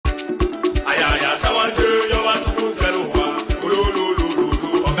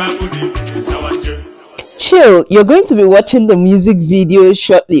chill, you're going to be watching the music video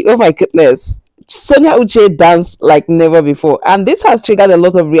shortly. Oh my goodness. Sonia Uche danced like never before, and this has triggered a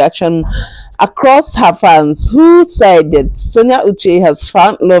lot of reaction across her fans who said that Sonia Uche has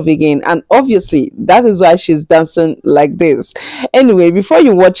found love again, and obviously that is why she's dancing like this. Anyway, before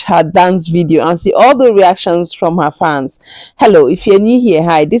you watch her dance video and see all the reactions from her fans, hello, if you're new here,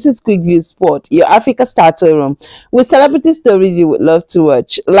 hi, this is Quick View Sport, your Africa starter room with celebrity stories you would love to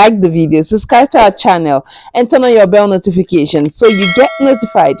watch. Like the video, subscribe to our channel, and turn on your bell notifications so you get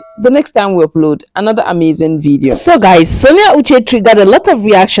notified the next time we upload another amazing video. So guys, Sonia Uche triggered a lot of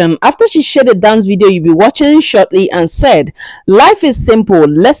reaction after she shared a dance video you'll be watching shortly and said, "Life is simple,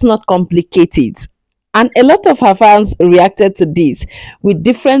 let's not complicate it." And a lot of her fans reacted to this with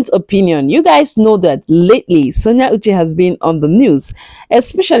different opinion. You guys know that lately Sonia Uche has been on the news,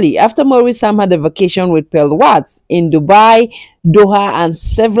 especially after Maurice Sam had a vacation with Pearl Watts in Dubai, Doha, and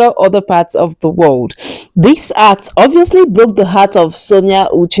several other parts of the world. This act obviously broke the heart of Sonia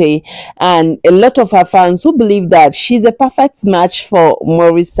Uche and a lot of her fans who believe that she's a perfect match for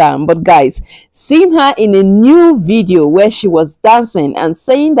Maurice Sam. But guys, seeing her in a new video where she was dancing and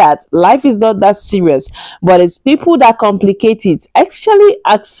saying that life is not that serious, but it's people that complicate it, actually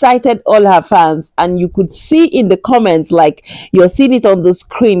excited all her fans. And you could see in the comments, like you're seeing it on the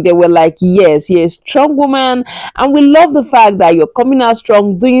screen, they were like, yes, you're a strong woman, and we love the fact that you're coming out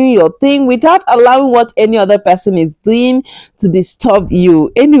strong, doing your thing without allowing what any other person is doing to disturb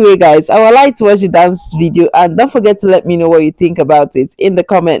you. Anyway guys, I would like to watch the dance video, and don't forget to let me know what you think about it in the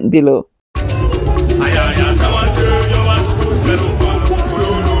comment below.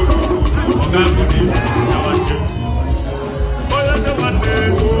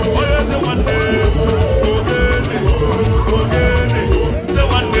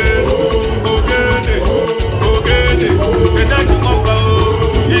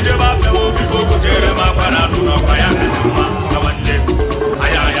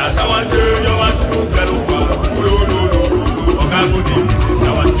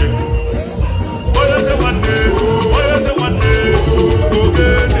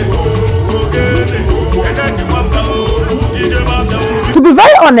 To be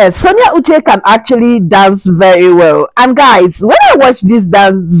very honest, Sonia Uche can actually dance very well. And guys, when I watched this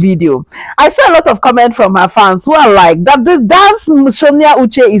dance video, I saw a lot of comments from her fans who are like, that the dance Sonia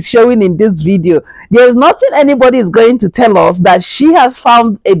Uche is showing in this video, there's nothing anybody is going to tell us that she has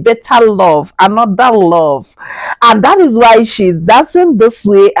found a better love, another love. And that is why she's dancing this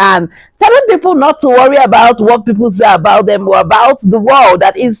way and telling people not to worry about what people say about them or about the world.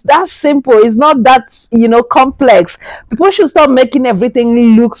 That is that simple. It's not that, complex. People should stop making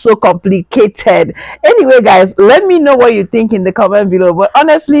everything look so complicated. Anyway guys, let me know what you think in the comment below. But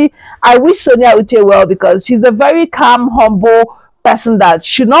honestly, I wish Sonia Uche well, because she's a very calm, humble person that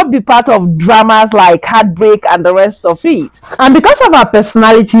should not be part of dramas like heartbreak and the rest of it. And because of her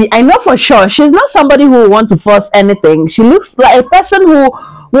personality, I know for sure she's not somebody who will want to force anything. She looks like a person who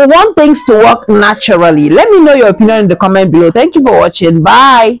will want things to work naturally. Let me know your opinion in the comment below. Thank you for watching.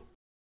 Bye.